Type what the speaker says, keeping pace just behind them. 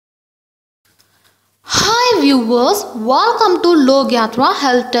viewers, welcome to Logyatra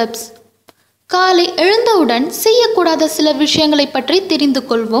Health Tips. காலை எழுந்தவுடன் செய்யக்கூடாத சில விஷயங்களை பற்றி தெரிந்து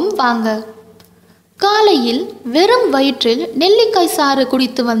கொள்வோம் வாங்க. காலையில் வெறும் வயிற்றில் நெல்லிக்காய் சாறு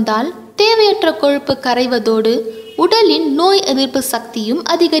குடித்து வந்தால் தேவையற்ற கொழுப்பு கரைவதோடு உடலின் நோய் எதிர்ப்பு சக்தியும்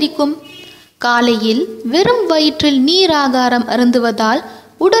அதிகரிக்கும். காலையில் வெறும் வயிற்றில் நீராகாரம் அருந்துவதால்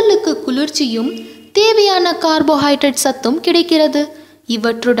உடலுக்கு குளிர்ச்சியும் தேவையான கார்போஹைட்ரேட் சத்தும் கிடைக்கிறது.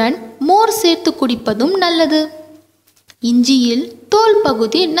 இவற்றுடன் மோர் சேர்த்து குடிப்பதும் நல்லது. இஞ்சியில் தோல்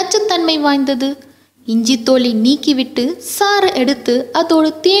பகுதி நச்சுத்தன்மை வாய்ந்தது. இஞ்சி தோலை நீக்கிவிட்டு சாறு எடுத்து அதோடு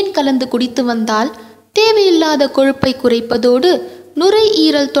தேன் கலந்து குடித்து வந்தால் தேவையில்லாத கொழுப்பை குறைப்பதோடு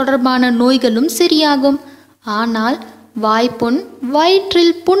நுரையீரல் தொடர்பான நோய்களும் சரியாகும். ஆனால் வாய்ப்புண்,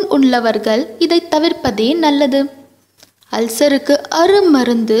 வயிற்றில் புண் உள்ளவர்கள் இதை தவிர்ப்பதே நல்லது. அல்சருக்கு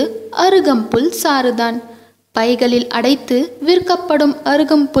அருமருந்து அருகம்புல் சாறுதான். பைகளில் அடைத்து விற்கப்படும்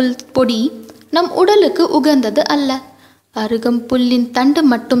அருகம்புல் பொடி நம் உடலுக்கு உகந்தது அல்ல. அருகம்புல்லின் தண்டு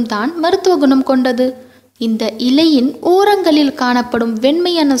மட்டும்தான் மருத்துவ குணம் கொண்டது. இந்த இலையின் ஓரங்களில் காணப்படும்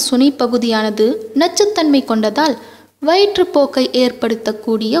வெண்மையான சுனை பகுதியானது நச்சுத்தன்மை கொண்டதால் வயிற்றுப்போக்கை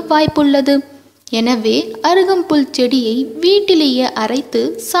ஏற்படுத்தக்கூடிய வாய்ப்புள்ளது. எனவே அருகம்புல் செடியை வீட்டிலேயே அரைத்து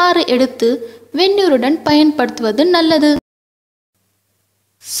சாறு எடுத்து வெந்நீருடன் பயன்படுத்துவது நல்லது.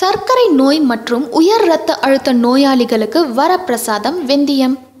 சர்க்கரை நோய் மற்றும் உயர் இரத்த அழுத்த நோயாளிகளுக்கு வரப்பிரசாதம்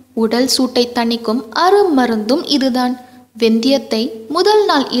வெந்தயம். உடல் சூட்டை தணிக்கும் அருமருந்தும் இதுதான். வெந்தயத்தை முதல்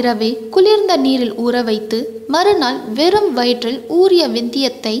நாள் இரவே குளிர்ந்த நீரில் ஊற வைத்து மறுநாள் வெறும் வயிற்றில் ஊறிய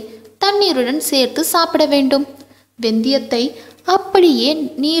வெந்தயத்தை தண்ணீருடன் சேர்த்து சாப்பிட வேண்டும். வெந்தயத்தை அப்படியே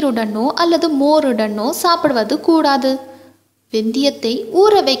நீருடனோ அல்லது மோருடனோ சாப்பிடுவது கூடாது. வெந்தயத்தை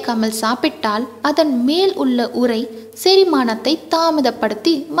ஊற வைக்காமல் சாப்பிட்டால் அதன் மேல் உள்ள உரை செரிமானத்தை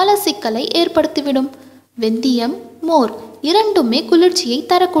தாமதப்படுத்தி மலச்சிக்கலை ஏற்படுத்திவிடும். வெந்தயம், மோர் இரண்டுமே குளிர்ச்சியை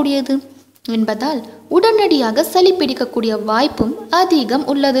தரக்கூடியது என்பதால் உடனடியாக சளி பிடிக்கக்கூடிய வாய்ப்பும் அதிகம்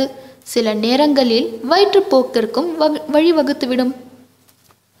உள்ளது. சில நேரங்களில் வயிற்றுப்போக்கிற்கும் வழிவகுத்துவிடும்.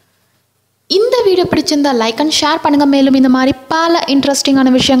 இந்த வீடியோ பிடிச்சிருந்தா லைக் அண்ட் ஷேர் பண்ணுங்க. மேலும் இந்த மாதிரி பல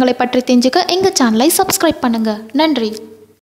இன்ட்ரெஸ்டிங்கான விஷயங்களை பற்றி தெரிஞ்சுக்க எங்கள் சேனலை சப்ஸ்கிரைப் பண்ணுங்க. நன்றி.